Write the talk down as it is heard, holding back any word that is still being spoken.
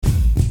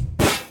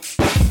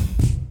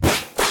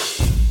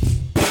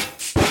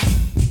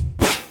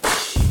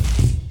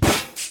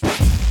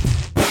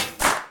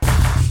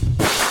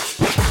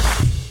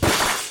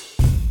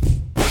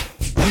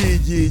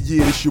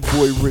It's your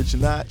boy Rich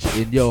Notch.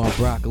 And yo, I'm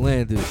Brock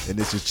Landis. And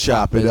this is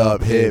Chop It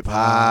Up Hip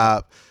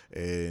Hop.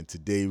 And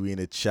today we in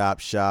the Chop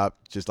Shop.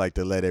 Just like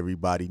to let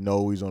everybody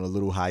know he's on a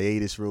little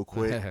hiatus real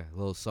quick. A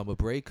little summer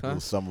break, huh?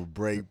 Little summer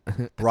break.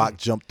 Brock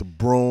jumped the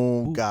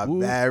broom, got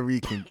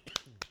married.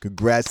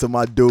 Congrats to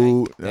my dude.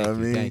 You know what I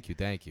mean?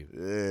 Thank you.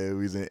 Yeah,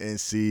 we was in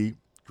NC.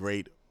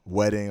 Great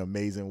wedding,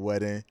 amazing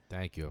wedding.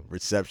 Thank you.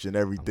 Reception,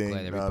 everything. I'm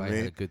glad you know what I everybody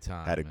mean? had a good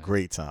time. Had a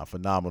great time,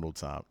 phenomenal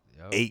time.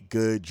 Yep. Ate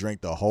good,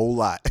 drank a whole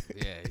lot.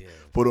 Yeah.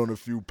 Put on a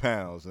few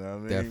pounds, you know what I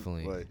mean?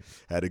 Definitely. But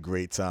had a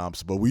great time.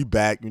 But we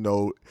back,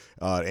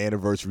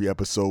 anniversary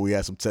episode. We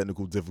had some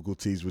technical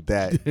difficulties with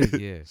that.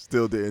 Yeah.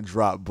 Still didn't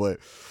drop, but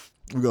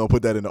we're going to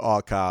put that in the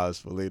archives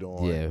for later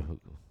on. Yeah.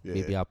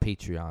 Maybe our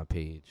Patreon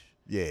page.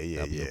 Yeah.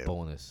 A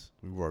bonus.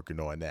 We're working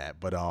on that.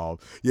 But,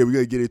 we're going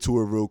to get into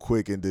it real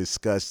quick and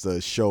discuss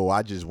the show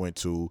I just went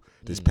to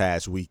this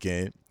past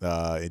weekend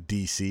in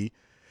D.C.,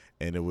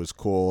 and it was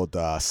called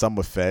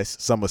Summer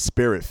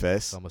Spirit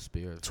Fest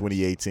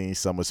 2018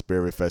 Summer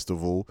Spirit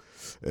Festival.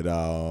 It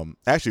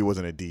actually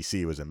wasn't in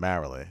D.C., it was in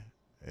Maryland.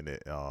 And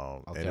it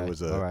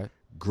was a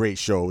great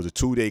show. It was a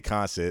 2-day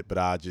concert, but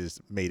I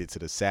just made it to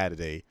the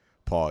Saturday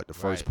part, the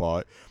first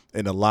part.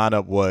 And the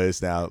lineup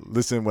was, now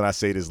listen when I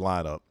say this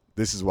lineup,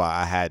 this is why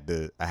I had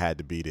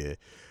to be there.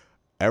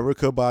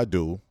 Erykah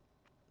Badu,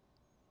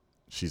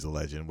 she's a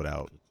legend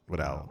without you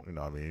know what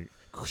I mean?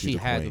 She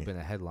had to have been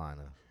a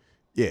headliner.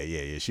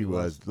 Yeah. She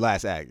was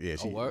last act. Yeah,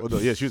 she was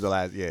the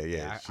last.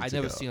 Yeah. I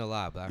never seen a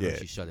lot, but I heard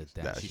she shut it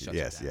down.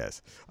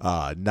 Yes.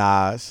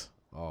 Nas.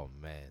 Oh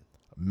man.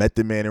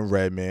 Method Man and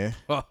Redman.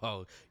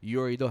 Oh, you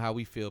already know how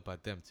we feel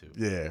about them two.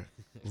 Yeah.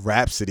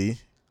 Rhapsody.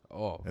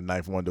 Oh. And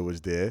Ninth Wonder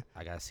was there.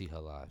 I gotta see her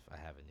live. I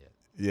haven't yet.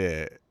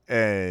 Yeah,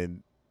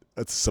 and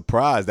it's a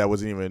surprise that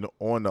wasn't even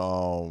on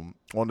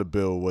the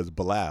bill was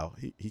Bilal.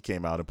 He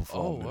came out and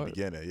performed in the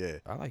beginning. Yeah,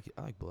 I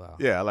like Bilal.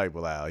 Yeah, I like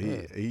Bilal.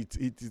 He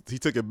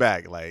took it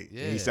back.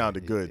 He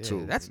sounded good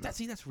too.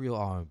 That's real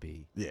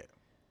R&B. Yeah,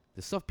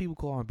 the stuff people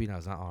call R&B now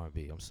is not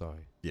R&B. I'm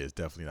sorry. Yeah, it's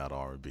definitely not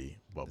R&B.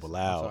 But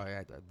Bilal. I'm sorry,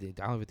 I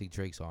don't even think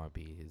Drake's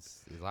R&B.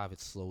 A lot of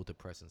it's slow,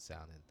 depressing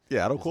sounding.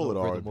 Yeah, I don't call it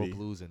R&B. More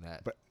blues in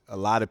that. But a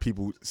lot of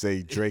people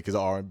say Drake is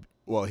R&B.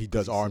 Well, he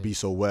does R&B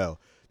so well.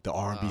 The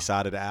R&B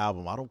side of the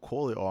album, I don't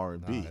call it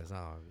R&B. No, it's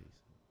not R&B.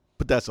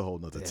 But that's a whole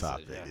nother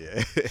topic.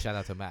 Yeah. Shout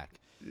out to Mac.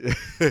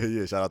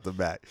 Yeah, shout out to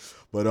Mac.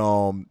 But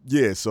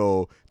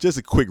so just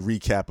a quick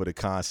recap of the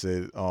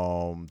concert,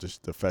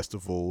 just the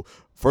festival.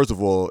 First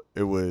of all,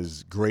 it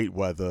was great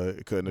weather.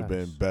 It couldn't have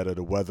been better.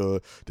 The weather,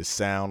 the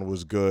sound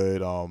was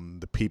good.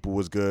 The people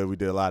was good. We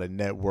did a lot of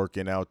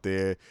networking out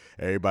there.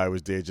 Everybody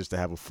was there just to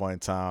have a fun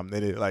time.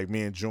 And like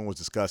me and June was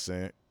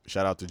discussing.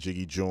 Shout out to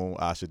Jiggy June,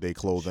 Asha Day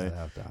Clothing. Shout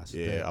out to Asha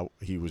Day.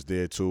 He was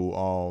there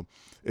too.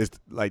 It's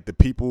like the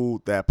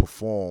people that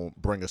perform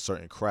bring a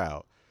certain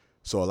crowd.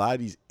 So a lot of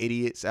these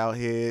idiots out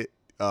here,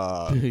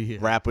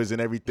 rappers and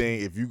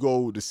everything, if you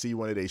go to see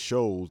one of their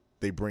shows,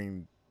 they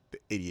bring the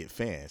idiot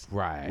fans.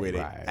 Right. Where they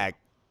act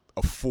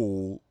a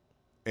fool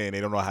and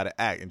they don't know how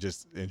to act and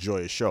just enjoy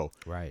a show.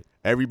 Right.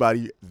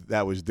 Everybody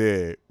that was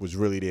there was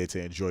really there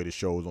to enjoy the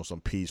shows on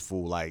some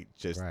peaceful,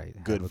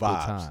 good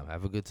vibes.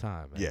 Have a good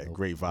time, man. Yeah,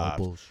 great vibes.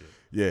 No bullshit.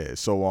 Yeah,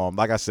 so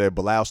like I said,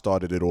 Bilal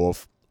started it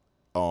off.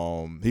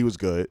 He was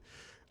good.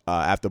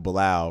 After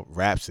Bilal,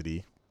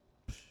 Rhapsody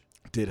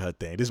did her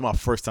thing. This is my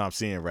first time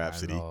seeing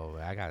Rhapsody.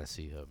 I gotta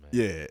see her, man.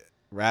 Yeah,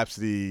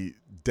 Rhapsody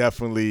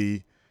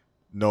definitely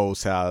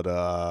knows how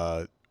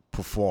to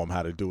perform,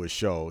 how to do a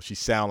show. She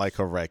sound like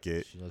her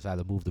record. She knows how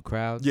to move the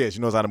crowd. Yeah, she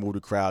knows how to move the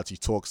crowd. She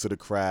talks to the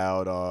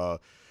crowd.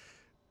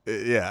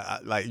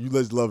 You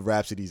just love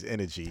Rhapsody's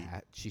energy.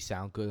 She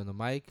sound good on the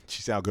mic.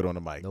 She sound good on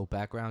the mic. No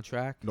background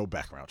track.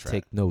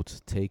 Take notes.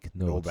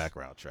 No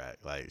background track.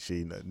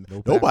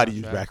 Nobody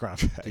used background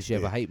track. Did she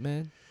have a hype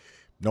man?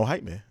 No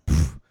hype man.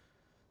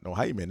 No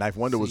hype man. Ninth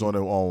Wonder was on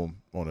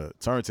the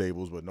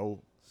turntables, but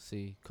no.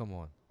 See, come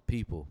on,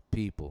 people.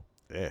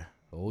 Yeah.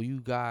 All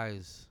you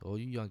guys, all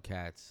you young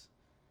cats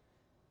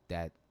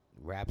that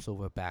raps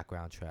over a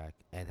background track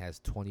and has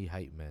 20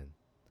 hype men.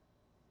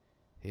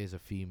 Here's a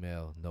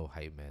female, no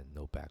hype man,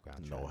 no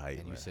background track. No hype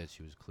man. And you said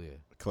she was clear.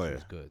 She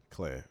was good.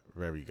 Clear.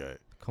 Very good.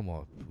 Come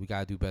on. We got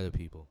to do better,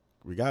 people.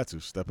 We got to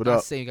step it I'm up.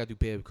 not saying you got to do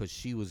better because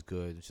she was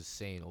good. It's just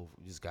saying you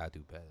just got to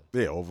do better.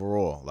 Yeah,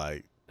 overall.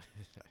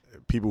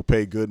 People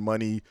pay good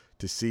money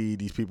to see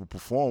these people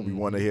perform. We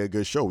want to hear a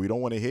good show. We don't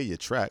want to hear your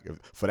track.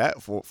 For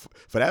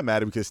that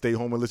matter, we can stay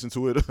home and listen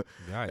to it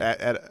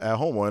at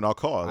home or in our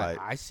car.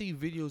 I see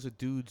videos of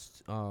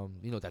dudes,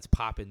 that's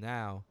popping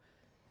now,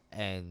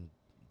 and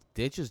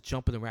they're just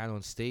jumping around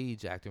on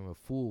stage acting a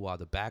fool while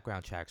the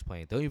background track's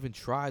playing. They don't even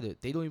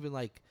they don't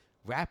even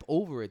rap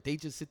over it. They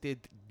just sit there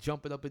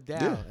jumping up and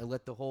down and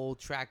let the whole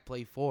track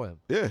play for them.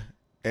 Yeah.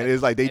 And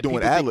it's like they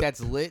doing ad lib. That's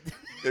lit.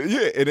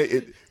 Yeah, and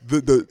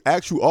the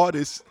actual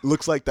artist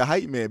looks like the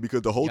hype man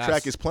because the whole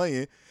track is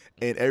playing,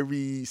 and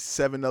every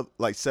seven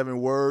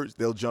words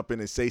they'll jump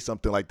in and say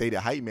something like they the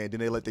hype man.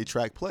 Then they let their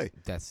track play.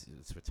 It's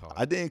retarded.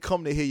 I didn't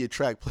come to hear your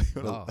track play.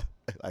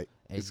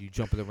 And you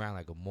jumping around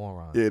like a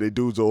moron. Yeah, the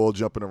dudes are all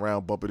jumping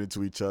around, bumping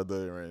into each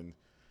other, and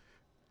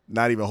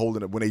not even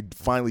holding it. When they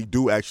finally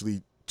do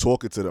actually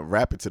rapping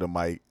to the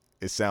mic,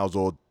 it sounds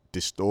all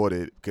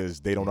distorted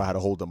because they don't know how to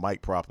hold the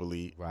mic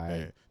properly.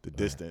 Right. The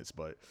distance.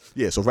 But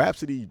yeah, so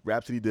Rhapsody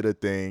did a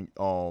thing.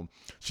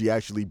 She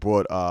actually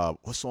brought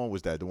what song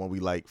was that? The one we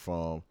like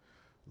from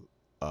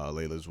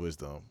Layla's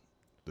Wisdom.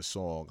 The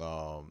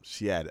song.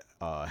 She had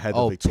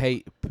Heather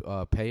Pay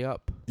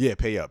Up. Yeah,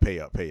 Pay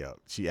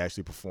Up. She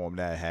actually performed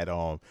that. Had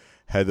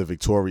Heather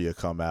Victoria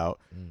come out.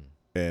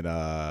 And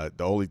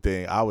the only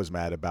thing I was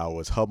mad about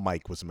was her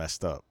mic was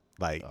messed up.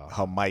 Like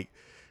her mic,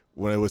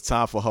 when it was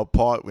time for her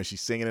part, when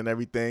she's singing and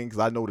everything, because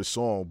I know the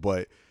song,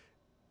 but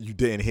you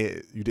didn't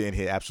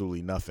hear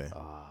absolutely nothing.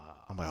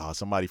 I'm like,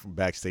 somebody from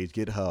backstage,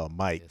 get her a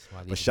mic.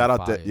 But shout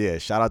out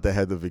to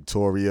Heather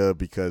Victoria,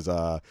 because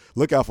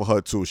look out for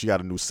her too. She got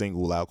a new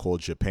single out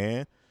called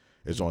Japan.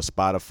 It's on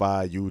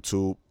Spotify,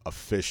 YouTube,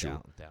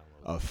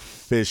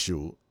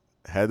 official.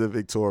 Heather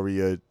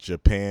Victoria,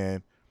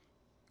 Japan,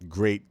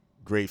 great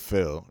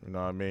feel. You know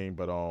what I mean?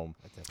 But I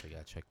definitely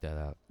gotta check that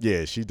out.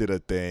 Yeah, she did a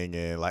thing,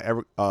 and like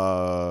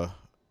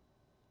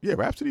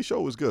Rhapsody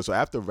show was good. So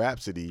after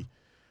Rhapsody,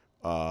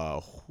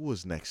 who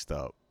was next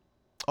up?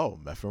 Oh,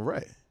 Meth and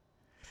Red.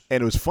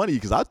 And it was funny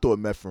because I thought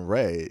Meth and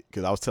Red,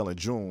 because I was telling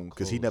June,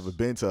 because he never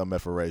been to a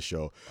Meth and Red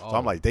show. So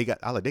I'm like, they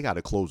got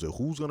to close it.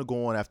 Who's gonna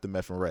go on after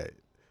Meth and Red?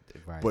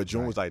 Right, but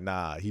June was like,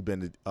 nah, he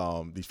been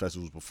to these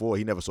festivals before.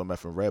 He never saw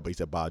Meth and Red, but he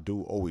said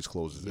Badu always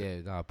closes it.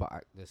 Yeah, no, but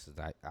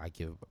I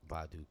give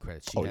Badu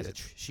credit.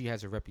 She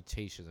has a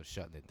reputation of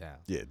shutting it down.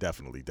 Yeah,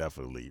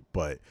 definitely.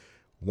 But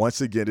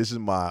once again, this is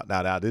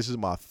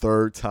my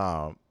third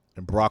time,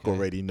 and Brock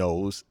already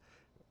knows.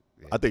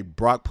 Yeah. I think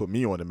Brock put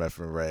me on the Meth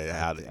and Red,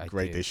 how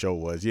great their show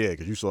was. Yeah,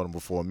 because you saw them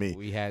before me.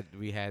 We had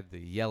the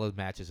yellow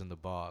matches in the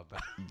bar.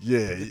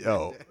 Yeah,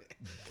 yo,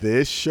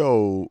 this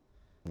show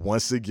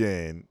once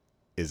again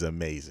is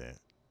amazing.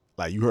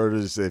 Like, you heard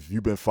us, if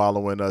you've been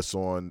following us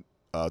on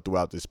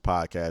throughout this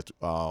podcast,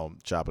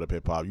 Chop It Up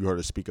Hip Hop, you heard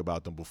us speak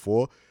about them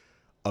before.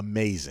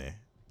 Amazing.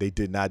 They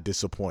did not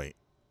disappoint.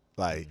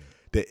 Like,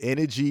 the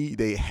energy,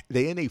 they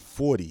in their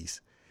 40s,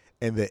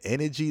 and the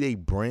energy they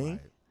bring,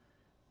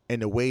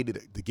 and the way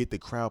to get the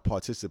crowd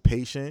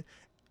participation,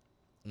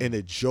 and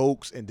the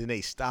jokes, and then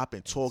they stop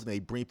and talk, and they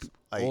bring people,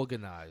 like,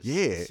 organized.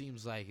 Yeah. It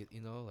seems like,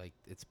 like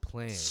it's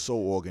planned. So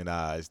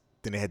organized.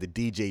 Then they had the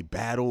DJ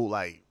battle,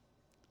 like,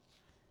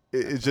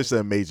 it's just an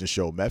amazing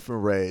show. Meth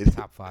and Red.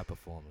 Top 5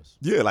 performers.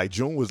 Yeah, like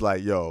June was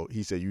like, yo,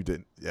 he said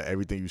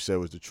everything you said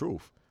was the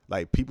truth.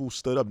 Like, people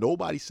stood up.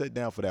 Nobody sat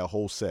down for that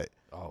whole set.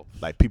 Oh.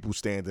 Like, people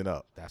standing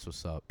up. That's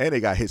what's up. And they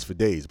got hits for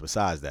days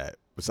besides that.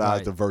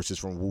 Besides the verses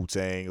from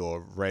Wu-Tang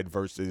or Red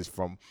verses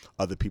from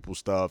other people's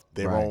stuff,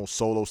 their own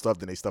solo stuff,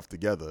 then they stuff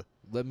together.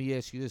 Let me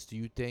ask you this. Do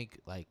you think,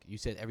 like, you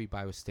said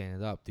everybody was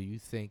standing up. Do you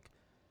think,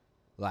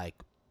 like,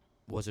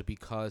 was it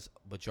because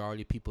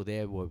majority of people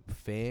there were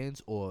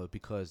fans, or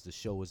because the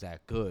show was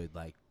that good?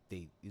 Like,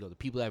 they, the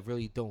people that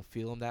really don't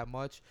feel them that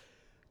much,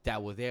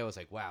 that were there, was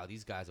like, wow,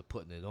 these guys are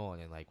putting it on,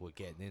 and like, we're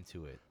getting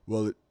into it.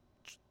 Well,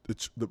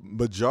 the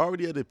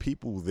majority of the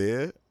people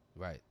there,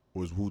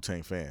 was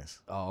Wu-Tang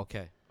fans. Oh,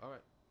 okay, all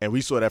right. And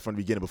we saw that from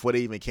the beginning. Before they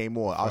even came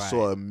on, I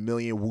saw a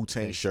million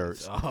Wu-Tang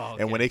shirts. Oh,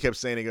 okay. And when they kept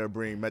saying they're gonna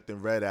bring Meth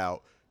and Red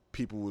out,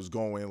 people was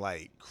going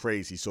like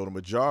crazy. So the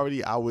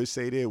majority, I would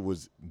say, there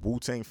was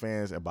Wu-Tang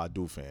fans and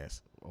Badu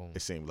fans.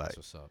 It seemed like. That's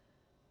what's up.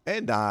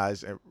 And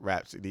Nas and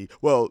Rhapsody.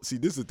 Well, see,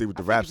 this is the thing with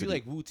the Rhapsody. If you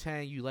like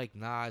Wu-Tang, you like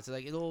Nas.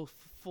 Like, it all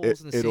falls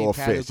in the same category. It all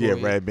fits. Yeah,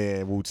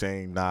 Redman,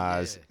 Wu-Tang,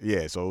 Nas.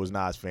 Yeah, so it was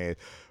Nas fans.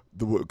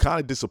 What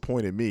kind of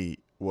disappointed me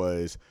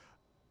was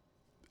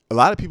a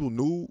lot of people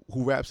knew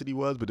who Rhapsody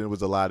was, but there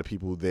was a lot of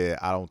people there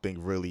I don't think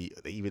really,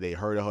 either they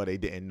heard of her, they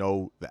didn't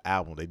know the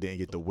album, they didn't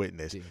get to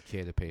witness. Didn't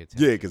care to pay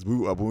attention. Yeah, because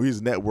when we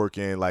was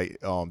networking, like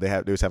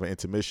they was having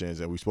intermissions,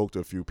 and we spoke to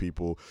a few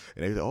people,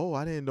 and they said, "Oh,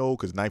 I didn't know,"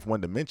 because Ninth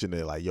wanted to mention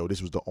it, like, "Yo,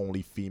 this was the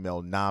only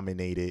female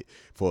nominated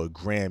for a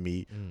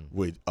Grammy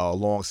with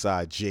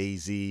alongside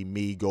Jay-Z,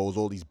 Migos,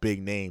 all these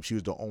big names. She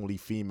was the only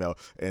female."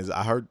 And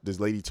I heard this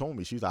lady told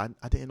me, she was like,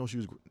 "I didn't know she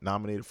was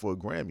nominated for a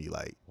Grammy."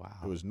 Like, wow,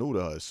 it was new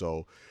to her.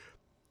 So.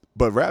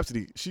 But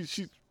Rhapsody,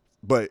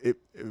 but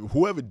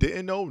whoever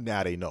didn't know,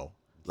 now they know.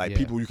 Like,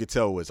 people you could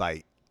tell was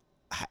like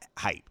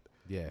hype.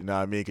 Yeah. You know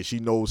what I mean? Because she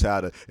knows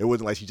how to. It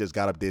wasn't like she just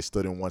got up there,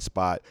 stood in one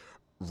spot,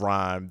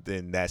 rhymed,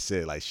 and that's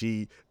it. Like,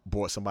 she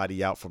brought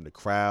somebody out from the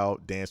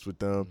crowd, danced with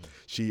them.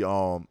 She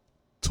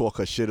talk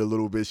her shit a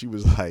little bit.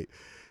 She's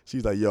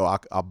like, yo,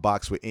 I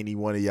box with any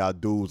one of y'all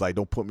dudes. Like,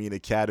 don't put me in a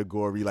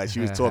category. Like, she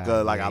was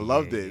talking like, I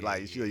loved it.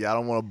 Like, she like, y'all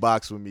don't want to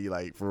box with me,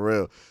 like, for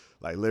real,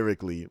 like,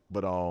 lyrically.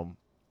 But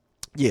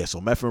yeah,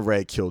 so Meth and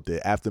Red killed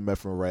it. After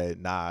Meth and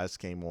Red, Nas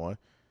came on.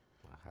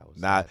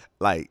 Not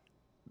like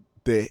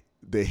the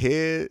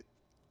hair.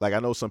 Like, I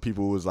know some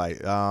people was like,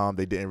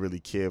 they didn't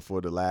really care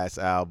for the last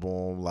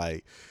album.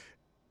 Like,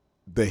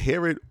 to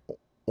hear it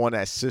on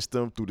that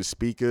system through the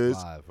speakers,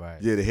 live,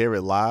 right? Yeah, to hear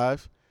it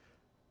live.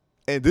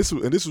 And this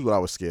was what I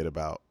was scared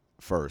about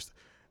first.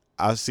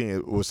 I seen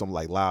it with some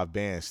like live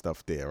band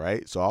stuff there,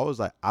 right? So I was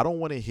like, I don't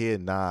want to hear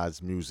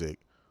Nas music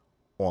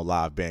on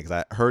live band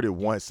because I heard it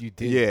once, You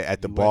did. yeah,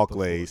 at the You went before,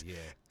 Barclays, yeah.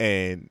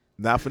 and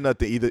not for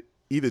nothing,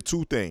 either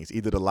two things,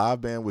 either the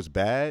live band was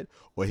bad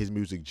or his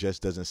music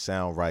just doesn't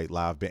sound right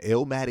live band.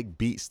 Illmatic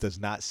Beats does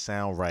not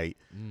sound right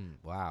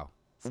Wow.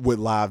 with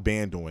live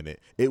band doing it.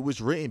 It was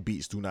written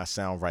beats do not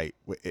sound right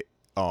with it,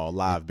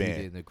 live You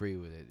band. didn't agree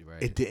with it,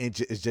 right? It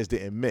didn't. It just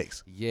didn't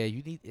mix. Yeah,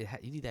 you need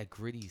you need that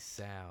gritty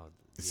sound.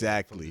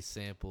 Exactly. From the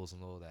samples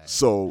and all that.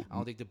 So I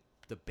don't think the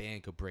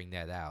band could bring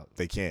that out.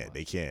 they can't.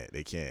 They can't.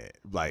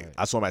 Like Right.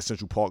 I saw him at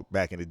Central Park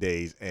back in the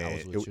days, and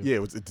was with you. yeah,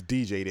 it was the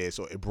DJ there,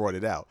 so it brought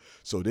it out.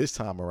 So this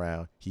time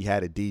around, he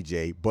had a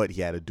DJ, but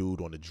he had a dude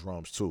on the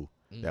drums too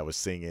that was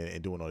singing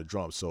and doing on the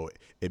drums. So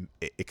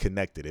it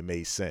connected. It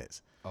made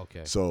sense.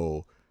 Okay.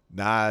 So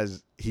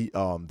Nas, he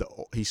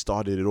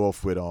started it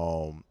off with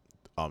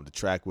the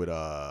track with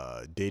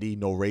Diddy,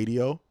 No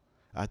Radio.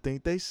 I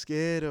think they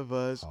scared of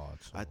us.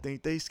 I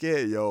think they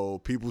scared. Yo,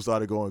 people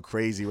started going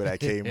crazy when that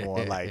came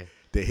on. Like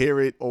to hear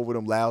it over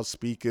them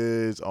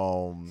loudspeakers.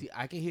 See,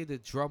 I can hear the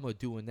drummer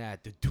doing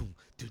that. The doom,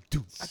 doom,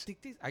 doom. I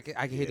think this. I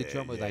can hear the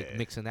drummer like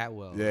mixing that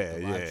well. Yeah,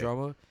 the live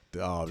drummer.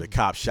 The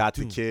cop shot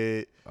the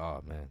kid.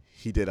 Oh man.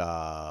 He did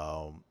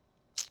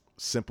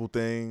simple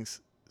things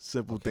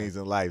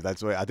in life.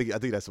 That's why I think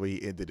that's where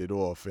he ended it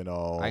off. And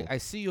I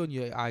see on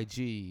your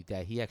IG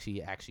that he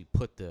actually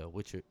put the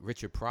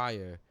Richard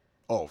Pryor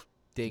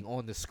thing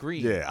on the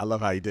screen. Yeah, I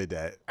love how he did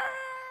that.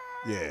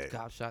 Yeah.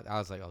 Cop shot. I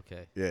was like,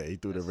 okay. Yeah, he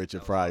threw the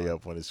Richard Pryor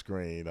up on the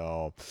screen.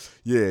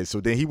 Yeah, so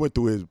then he went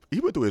through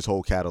his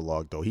whole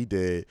catalog though. He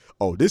did.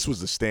 Oh, this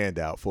was a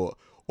standout for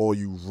all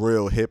you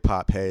real hip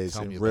hop heads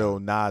and real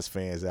Nas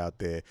fans out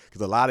there,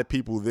 because a lot of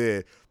people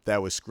there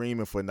that was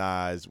screaming for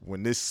Nas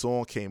when this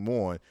song came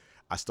on.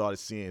 I started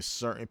seeing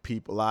certain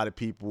people, a lot of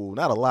people,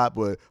 not a lot,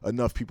 but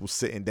enough people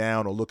sitting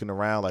down or looking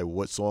around like,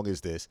 what song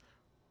is this?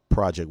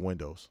 Project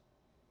Windows.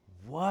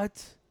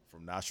 What?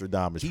 From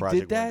Nostradamus, He Project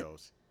did that?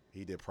 Windows.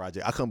 He did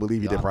Project. I couldn't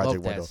believe he did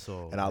Project Windows.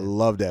 Song, and man. I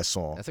love that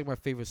song. That's like my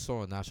favorite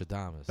song,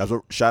 Nostradamus. That's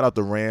what. Shout out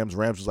to Rams.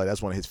 Rams was like,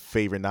 that's one of his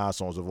favorite Nas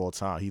songs of all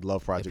time. He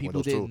loved Project and people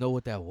Windows didn't too. know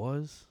what that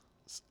was.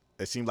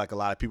 It seemed like a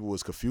lot of people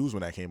was confused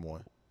when that came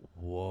on.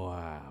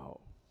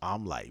 Wow.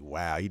 I'm like,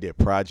 wow, he did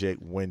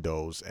Project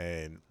Windows,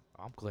 and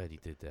I'm glad he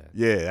did that.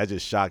 yeah, that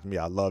just shocked me.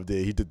 I loved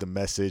it. He did The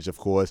Message, of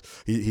course.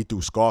 He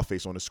threw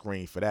Scarface on the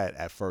screen for that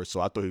at first, so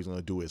I thought he was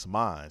gonna do his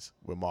Minds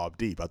with Mobb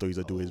Deep. I thought he was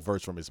gonna do his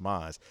verse from his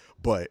Minds,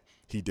 but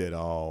he did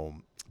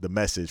The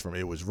Message from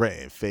It Was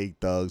Written, Fake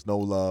Thugs, No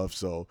Love.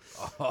 So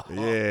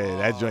yeah,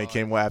 that joint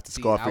came on after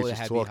Scarface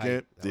was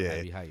talking.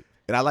 Yeah,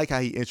 and I like how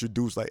he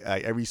introduced like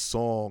every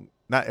song.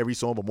 Not every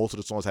song, but most of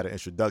the songs had an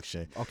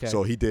introduction. Okay.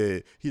 So he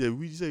said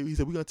we're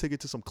gonna take it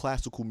to some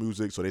classical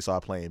music. So they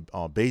started playing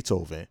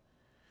Beethoven.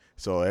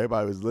 So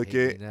everybody was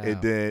looking, and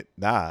then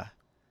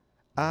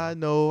I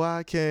know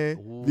I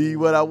can be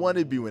what I want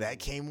to be. When that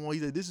came on, he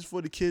said, "This is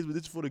for the kids, but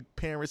this is for the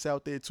parents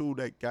out there too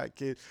that got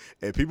kids."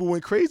 And people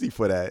went crazy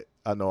for that.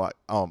 I know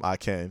I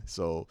can.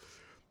 So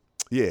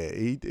yeah,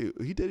 he did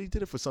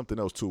it for something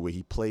else too, where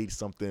he played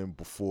something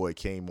before it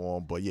came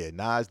on. But yeah,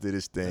 Nas did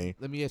his thing.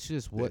 Let me ask you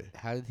this: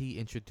 How did he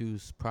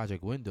introduce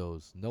Project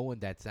Windows, knowing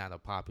that's not a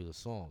popular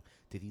song?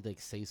 Did he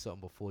like say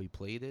something before he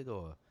played it,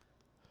 or?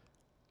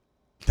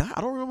 Nah,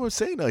 I don't remember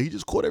saying that. He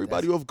just caught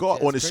everybody off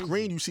guard. On the crazy.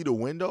 screen, you see the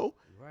window,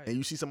 Right. and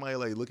you see somebody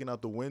like looking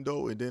out the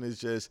window, and then it's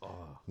just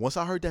once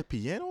I heard that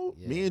piano,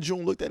 Yeah. me and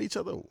June looked at each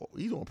other. "Whoa,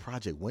 he's on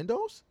Project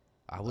Windows?"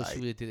 I wish Like-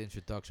 you would have did an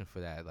introduction for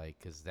that, like,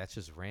 cause that's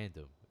just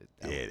random.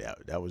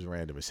 That was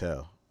random as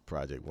hell.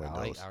 Project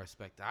Windows. I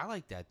respect that. I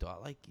like that though. I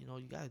like, you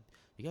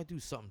gotta do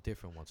something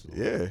different once in a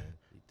Yeah. while. Man.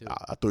 You do.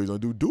 I thought he was gonna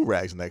do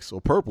Do-Rags next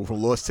or Purple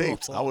from Lost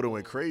Tapes. I would have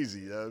went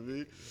crazy. You know what I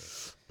mean?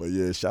 But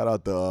yeah, shout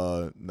out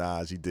to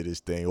Nas. He did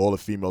his thing. All the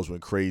females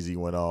went crazy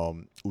when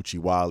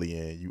Uchiwali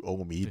and You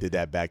Owe Me. He did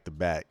that back to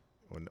back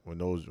when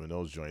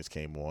those joints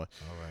came on.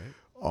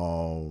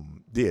 All right.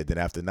 Yeah. Then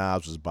after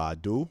Nas was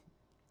Badu,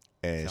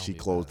 and Tell she me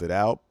closed about it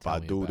out. Tell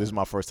me Badu. about This is it.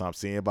 my first time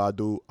seeing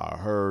Badu.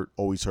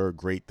 Always heard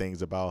great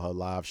things about her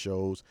live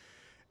shows,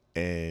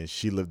 and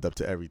she lived up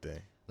to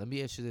everything. Let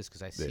me ask you this,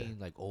 because I seen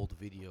like old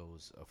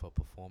videos of her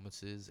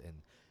performances,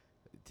 and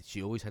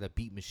she always had a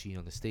beat machine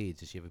on the stage.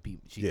 Did she have a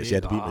beat? She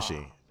had the beat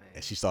machine,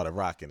 and she started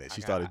rocking it.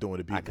 She started doing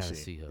the beat I gotta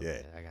machine. see her.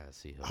 Yeah, Man. I gotta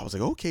see her. I was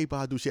like, okay,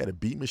 Badu. She had a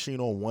beat machine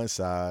on one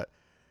side.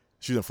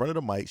 She was in front of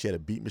the mic. She had a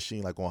beat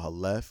machine like on her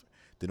left.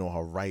 Then on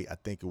her right, I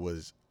think it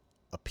was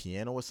a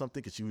piano or something,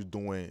 because she was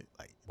doing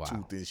like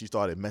two things. She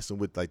started messing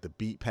with like the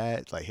beat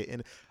pads, like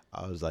hitting.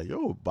 I was like,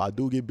 yo,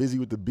 Badu get busy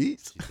with the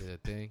beats. She did a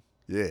thing.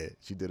 Yeah,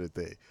 she did her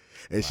thing,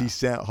 and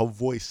her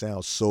voice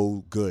sounds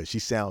so good. She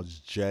sounds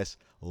just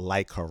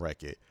like her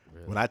record.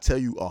 Really? When I tell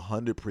you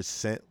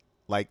 100%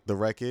 like the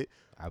record,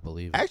 I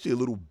believe it. actually a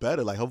little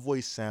better. Like her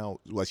voice sound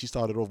like she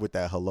started off with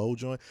that hello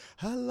joint.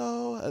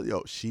 Hello,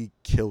 yo, she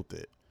killed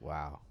it.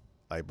 Wow.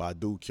 Like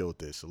Badu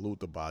killed it. Salute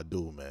to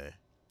Badu, man.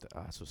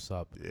 That's what's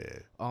up. Yeah.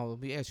 Let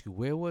me ask you,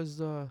 where was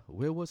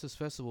this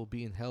festival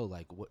being held?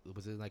 Like, what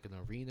was it, like an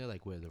arena,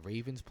 like where the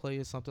Ravens play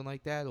or something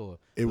like that, or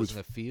It was was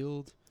it a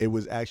field? it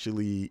was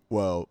actually,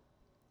 well,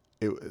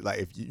 it like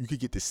if you could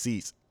get the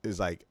seats, it's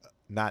like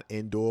not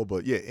indoor,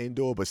 but yeah,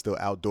 indoor, but still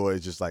outdoor.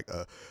 It's just like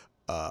a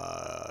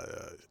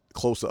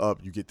closer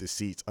up. You get the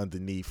seats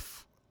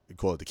underneath. You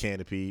call it the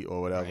canopy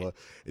or whatever. Right.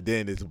 And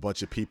then there's a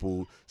bunch of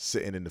people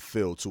sitting in the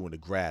field too, in the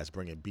grass,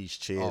 bringing beach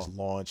chairs, Oh.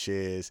 lawn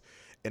chairs,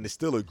 and it's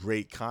still a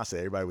great concert.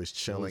 Everybody was It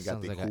chilling, got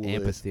sounds their like an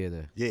coolers.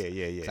 amphitheater. Yeah,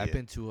 yeah, 'Cause yeah. I've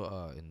been to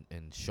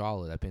in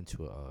Charlotte. I've been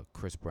to a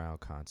Chris Brown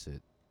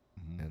concert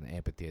Mhm. in an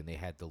amphitheater, and they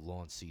had the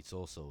lawn seats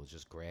also. It was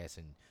just grass,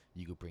 and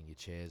you could bring your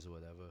chairs or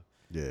whatever.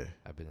 Yeah.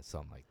 I've been to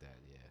something like that.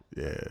 Yeah.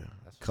 Yeah, That's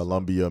what's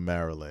Columbia,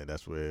 Maryland.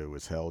 That's where it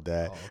was held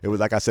at. Oh, It was,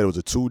 like I said, it was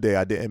a 2-day.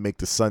 I didn't make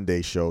the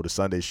Sunday show. The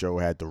Sunday show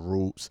had the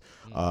Roots,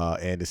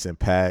 Anderson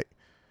 .Paak,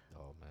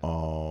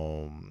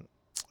 Oh man.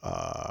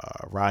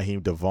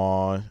 Raheem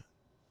Devon,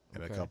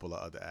 and Okay. a couple of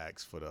other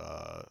acts for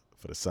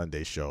the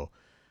Sunday show.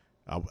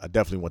 I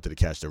definitely wanted to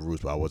catch the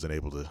Roots, but I wasn't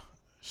able to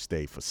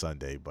stay for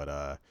Sunday.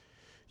 But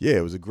yeah,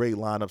 it was a great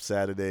lineup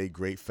Saturday.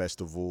 Great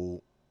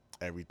festival.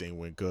 Everything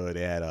went good.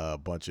 They had a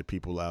bunch of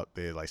people out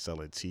there like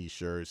selling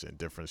T-shirts and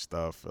different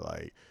stuff.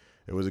 Like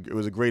it was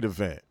a great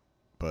event.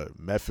 But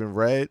Meth and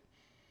Red,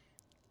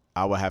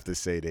 I would have to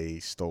say they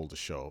stole the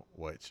show,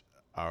 which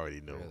I already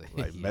knew. Really?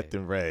 Like Yeah. Meth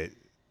and Red,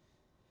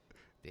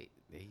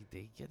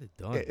 They get it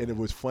done. and it man.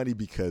 was funny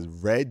because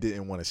Red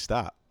didn't want to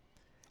stop.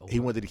 Oh, He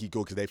what? wanted to keep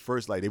going because they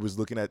first they was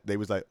looking at, they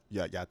was like,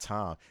 yeah,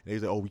 time. And they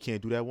was like, oh, we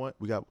can't do that one.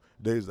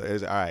 They was like,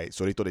 all right.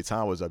 So they thought their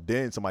time was up.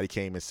 Then somebody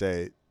came and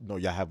said, no,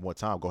 y'all have more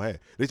time. Go ahead.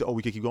 They said, oh,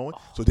 we can keep going.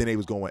 So then they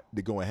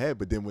going ahead.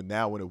 But then when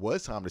it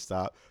was time to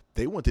stop,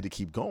 they wanted to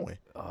keep going.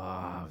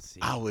 See,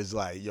 I was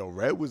like, yo,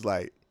 Red was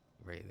like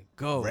ready to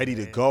go. ready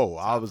to man. go.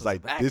 I Time was for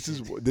like, some this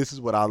action.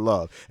 is what I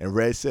love. And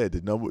Red said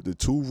the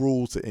 2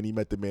 rules to any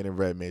Method Man and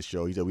Redman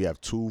show. He said we have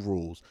 2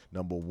 rules.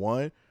 Number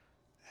 1,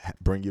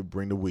 bring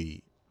the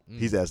weed.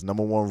 He said that's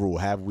number 1 rule.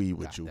 Have weed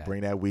with Got you. that.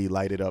 Bring that weed,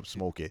 light it up,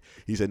 smoke it.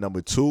 He said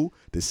number 2,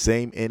 the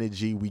same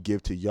energy we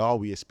give to y'all,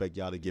 we expect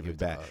y'all to give it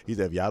to back. us. He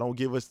said if y'all don't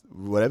give us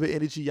whatever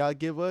energy y'all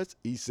give us,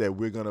 he said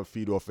we're gonna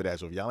feed off of that.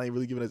 So if y'all ain't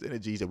really giving us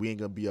energy, he said we ain't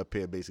gonna be up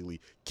here basically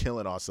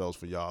killing ourselves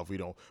for y'all if we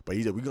don't. But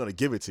he said we're gonna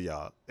give it to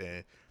y'all,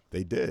 and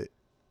they did.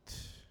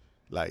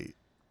 Like,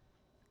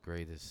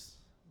 Greatest.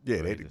 yeah,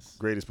 they the Greatest.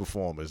 greatest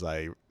performers.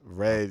 Like out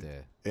Red,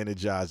 there.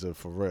 Energizer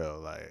for real.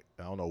 Like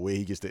I don't know where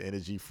he gets the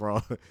energy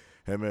from,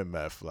 him and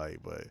Meth. Like,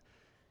 but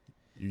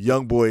you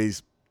young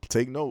boys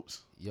take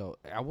notes. Yo,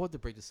 I wanted to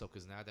break this up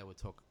because now that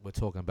we're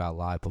talking about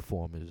live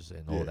performers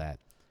and Yeah. all that.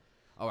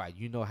 All right,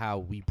 you know how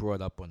we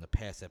brought up on the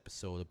past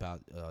episode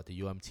about the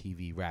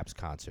UMTV Raps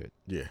concert.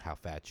 Yeah. How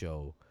Fat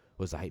Joe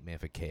was the hype man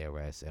for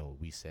KRS, and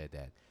we said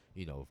that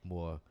if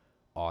more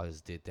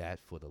artists did that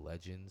for the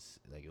legends,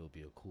 like it would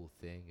be a cool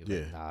thing. If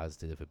like Nas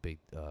did it for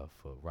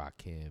for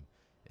Rakim,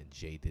 and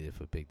Jay did it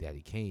for Big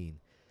Daddy Kane,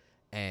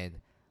 and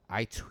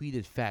I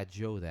tweeted Fat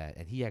Joe that,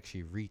 and he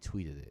actually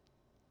retweeted it.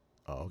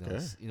 Oh, You know,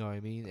 okay. you know what I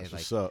mean? That's and like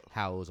what's up.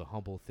 how it was a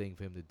humble thing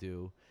for him to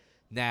do.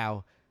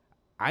 Now,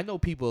 I know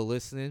people are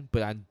listening,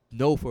 but I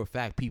know for a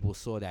fact people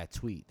saw that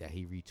tweet that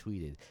he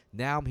retweeted.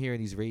 Now I'm hearing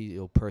these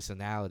radio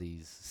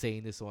personalities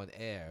saying this on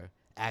air,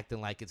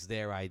 acting like it's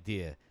their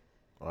idea.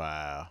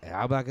 Wow. And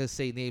I'm not gonna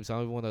say names. I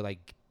don't even want to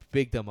like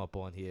big them up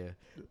on here,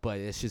 but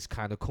it's just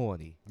kind of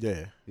corny.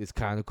 Yeah. It's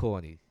kind of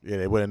corny. Yeah,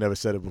 they would have never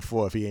said it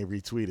before if he ain't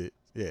retweeted.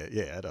 Yeah,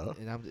 I know.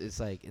 And it's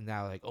like, and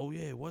now like, oh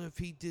yeah, what if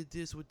he did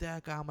this with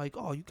that guy? I'm like,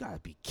 oh, you gotta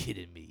be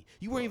kidding me.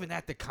 You weren't even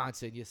at the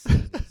concert and you're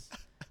saying this.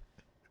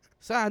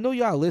 So I know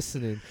y'all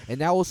listening, and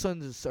now all of a sudden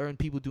there's certain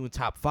people doing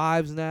top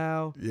 5s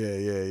now.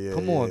 Yeah.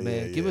 Come yeah, on,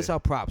 man. yeah, Give yeah. us our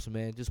props,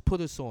 man. Just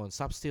put us on.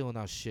 Stop stealing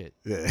our shit.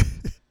 Yeah.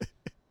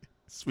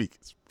 Speak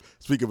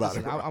about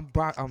Listen,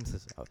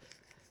 it.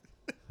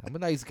 I'm a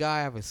nice guy.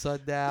 I have a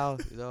son now.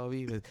 You know what I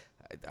mean?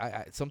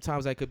 I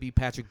sometimes I could be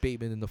Patrick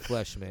Bateman in the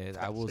flesh, man.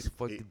 I will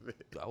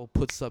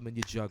put something in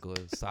your juggler.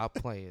 Stop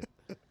playing.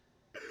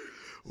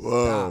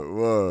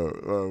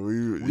 Whoa.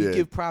 We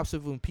give props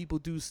if when people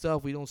do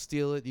stuff, we don't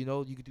steal it. You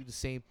know, you can do the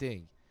same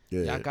thing.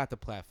 Yeah. Y'all got the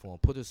platform.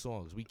 Put us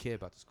on 'cause we care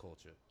about this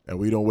culture. And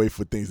we don't wait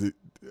for things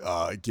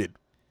to get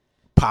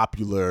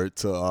popular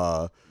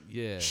to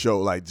Yeah.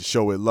 show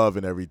it love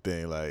and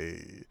everything.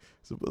 Like,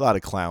 there's a lot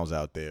of clowns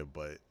out there,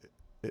 but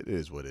it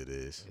is what it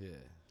is. Yeah.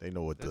 They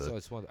know what I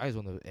just want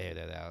to air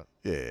that out.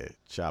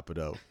 chop it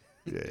up.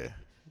 Yeah.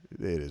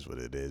 It is what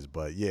it is.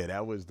 But yeah,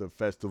 that was the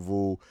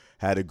festival.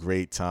 Had a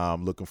great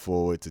time. Looking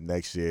forward to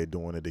next year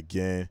doing it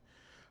again.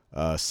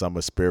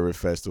 Summer Spirit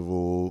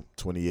Festival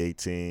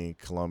 2018,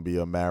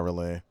 Columbia,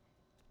 Maryland.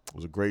 It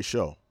was a great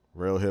show.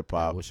 Real hip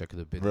I hop. wish I could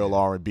have been Real there.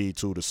 R&B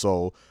too, the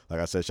soul.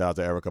 Like I said, shout out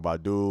to Erica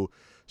Badu.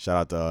 Shout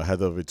out to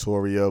Heather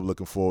Victoria.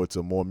 Looking forward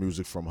to more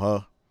music from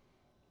her.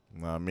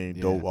 You know what I mean?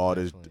 Yeah, Dope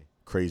artist, definitely.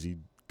 crazy,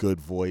 good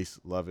voice.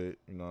 Love it.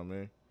 You know what I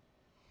mean?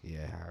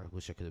 Yeah, I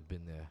wish I could have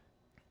been there.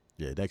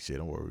 Yeah, next year.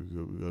 Don't worry.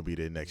 We're gonna be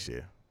there next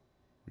year.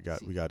 We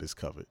got this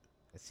covered.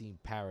 I seen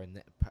what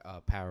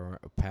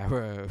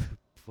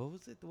What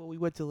was it? The one we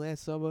went to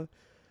last summer?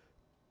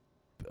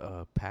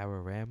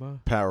 Panorama.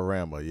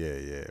 Panorama,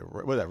 yeah.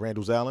 What was that?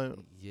 Randall's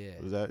Island? Yeah.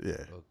 Was that?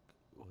 Yeah.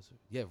 What was it?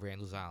 Yeah,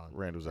 Randall's Island.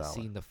 Randall's I Island.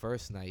 seen the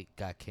first night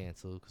got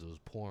canceled because it was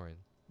pouring.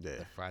 Yeah.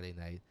 The Friday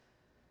night.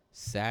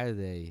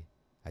 Saturday,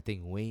 I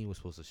think Wayne was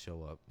supposed to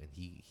show up and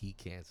he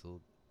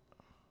canceled.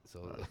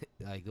 So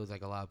like there was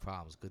like a lot of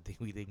problems. Good thing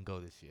we didn't go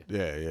this year.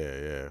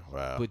 Yeah.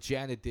 Wow. But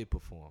Janet did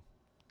perform.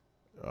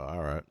 All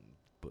right.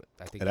 But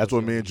I think And that's that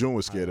was what the me and only June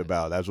was scared highlight.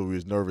 about. That's what we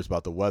was nervous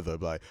about the weather.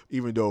 Like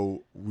even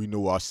though we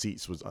knew our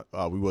seats was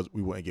we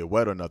wouldn't get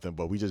wet or nothing,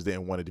 but we just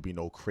didn't want it to be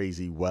no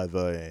crazy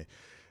weather and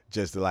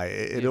just like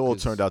it Yeah, all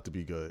 'cause- turned out to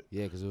be good.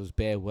 Yeah, because it was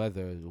bad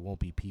weather. There won't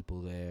be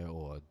people there,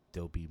 or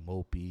they'll be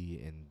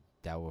mopey, and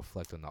that will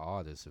reflect on the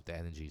artist if the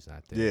energy's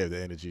not there. Yeah,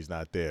 the energy's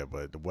not there,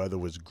 but the weather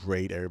was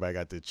great. Everybody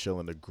got to chill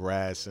in the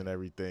grass and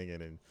everything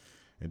and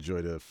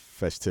enjoy the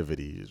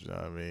festivities. You know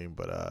what I mean?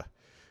 But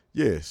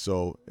yeah.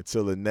 So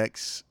until the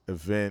next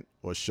event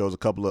or shows, a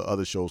couple of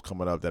other shows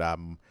coming up that I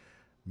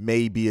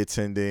may be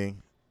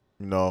attending.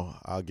 You know,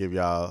 I'll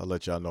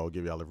let y'all know.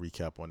 Give y'all a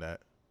recap on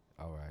that.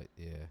 All right.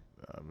 Yeah.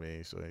 I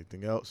mean, so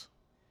anything else?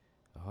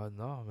 Oh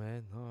no,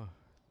 man. No,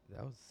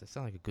 that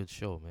sounded like a good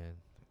show, man.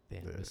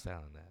 Damn, Yeah. missed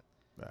out on that.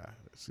 Nah,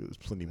 there's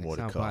plenty Next more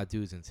to time come.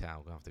 Badu's in town,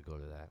 we're gonna have to go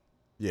to that.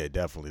 Yeah,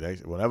 definitely.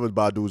 Whenever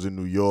Badu's in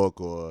New York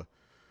or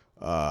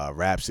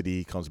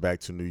Rhapsody comes back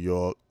to New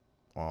York,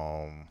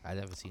 I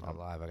never seen her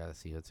live. I gotta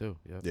see her too.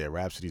 Yep. yeah,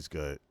 Rhapsody's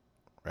good.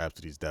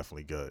 Rhapsody's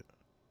definitely good.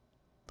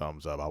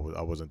 Thumbs up. I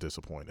wasn't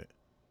disappointed.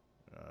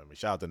 I mean,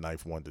 shout out to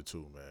Knife Wonder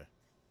too, man.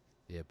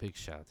 Yeah, big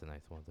shout out to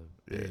Ninth Wonder.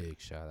 Yeah. Big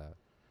shout out.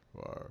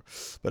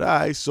 But all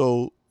right,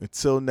 so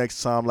until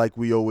next time, like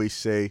we always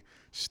say,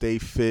 stay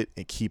fit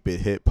and keep it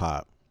hip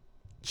hop.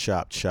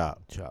 Chop,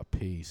 chop. Chop,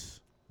 peace.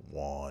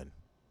 One.